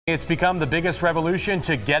It's become the biggest revolution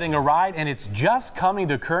to getting a ride, and it's just coming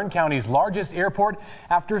to Kern County's largest airport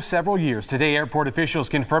after several years. Today, airport officials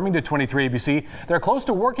confirming to 23 ABC they're close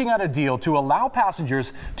to working out a deal to allow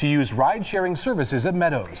passengers to use ride-sharing services at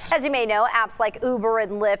Meadows. As you may know, apps like Uber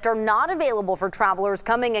and Lyft are not available for travelers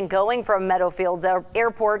coming and going from Meadow Field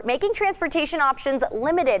Airport, making transportation options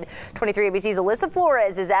limited. 23 ABC's Alyssa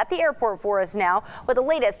Flores is at the airport for us now with the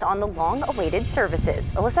latest on the long-awaited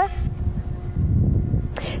services. Alyssa?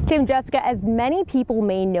 Tim, Jessica, as many people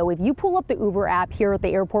may know, if you pull up the Uber app here at the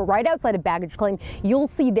airport right outside of baggage claim, you'll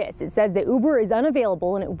see this. It says that Uber is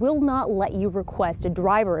unavailable and it will not let you request a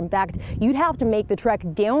driver. In fact, you'd have to make the trek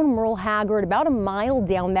down Merle Haggard, about a mile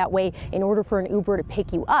down that way, in order for an Uber to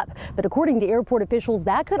pick you up. But according to airport officials,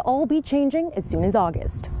 that could all be changing as soon as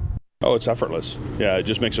August. Oh, it's effortless. Yeah, it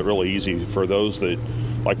just makes it really easy for those that,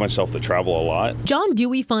 like myself, that travel a lot. John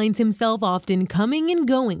Dewey finds himself often coming and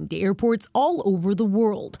going to airports all over the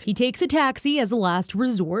world. He takes a taxi as a last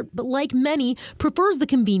resort, but like many, prefers the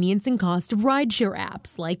convenience and cost of rideshare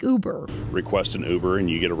apps like Uber. Request an Uber and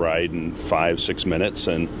you get a ride in 5-6 minutes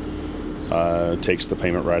and takes the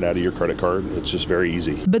payment right out of your credit card. It's just very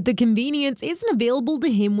easy. But the convenience isn't available to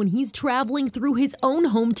him when he's traveling through his own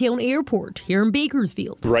hometown airport here in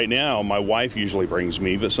Bakersfield. Right now, my wife usually brings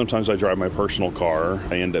me, but sometimes I drive my personal car.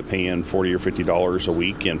 I end up paying $40 or $50 a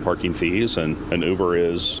week in parking fees, and an Uber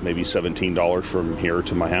is maybe $17 from here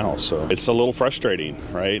to my house. So it's a little frustrating,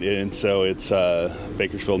 right? And so it's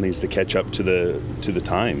Bakersfield needs to catch up to the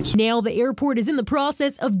times. Now the airport is in the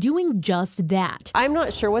process of doing just that. I'm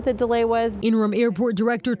not sure what the delay was. Interim Airport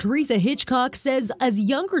Director Teresa Hitchcock says as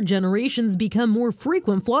younger generations become more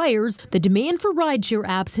frequent flyers, the demand for rideshare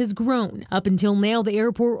apps has grown. Up until now, the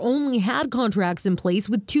airport only had contracts in place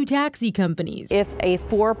with 2 taxi companies. If a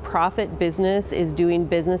for-profit business is doing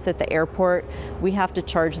business at the airport, we have to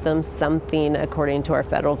charge them something according to our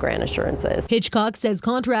federal grant assurances. Hitchcock says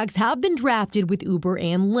contracts have been drafted with Uber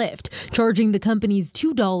and Lyft, charging the companies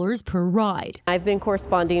 $2 per ride. I've been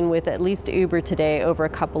corresponding with at least Uber today over a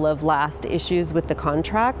couple of last issues with the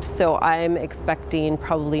contract, so I'm expecting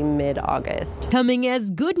probably mid-August. Coming as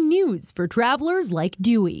good news for travelers like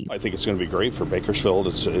Dewey. I think it's going to be great for Bakersfield.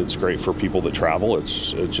 It's great for people that travel.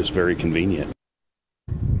 It's just very convenient.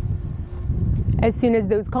 As soon as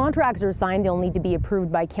those contracts are signed, they'll need to be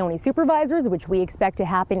approved by county supervisors, which we expect to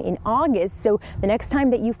happen in August. So the next time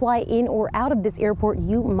that you fly in or out of this airport,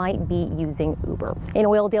 you might be using Uber. In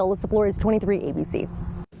Oildale, Alyssa Flores, 23 ABC.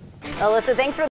 Alyssa, thanks for